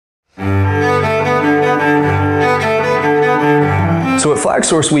So at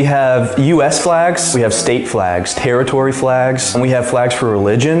Flagsource we have U.S. flags, we have state flags, territory flags, and we have flags for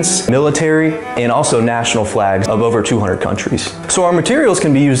religions, military, and also national flags of over 200 countries. So our materials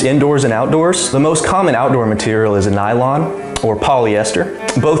can be used indoors and outdoors. The most common outdoor material is a nylon or polyester,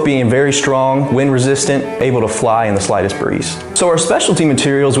 both being very strong, wind resistant, able to fly in the slightest breeze. So our specialty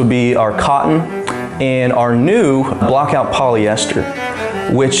materials would be our cotton and our new blockout polyester,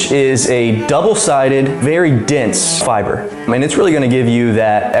 which is a double-sided, very dense fiber. And it's really going to give you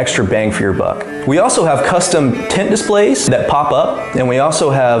that extra bang for your buck. We also have custom tent displays that pop up, and we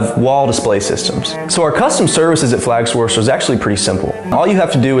also have wall display systems. So our custom services at Flagsource is actually pretty simple. All you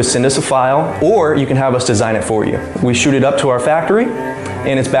have to do is send us a file, or you can have us design it for you. We shoot it up to our factory,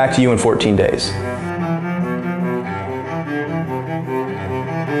 and it's back to you in 14 days.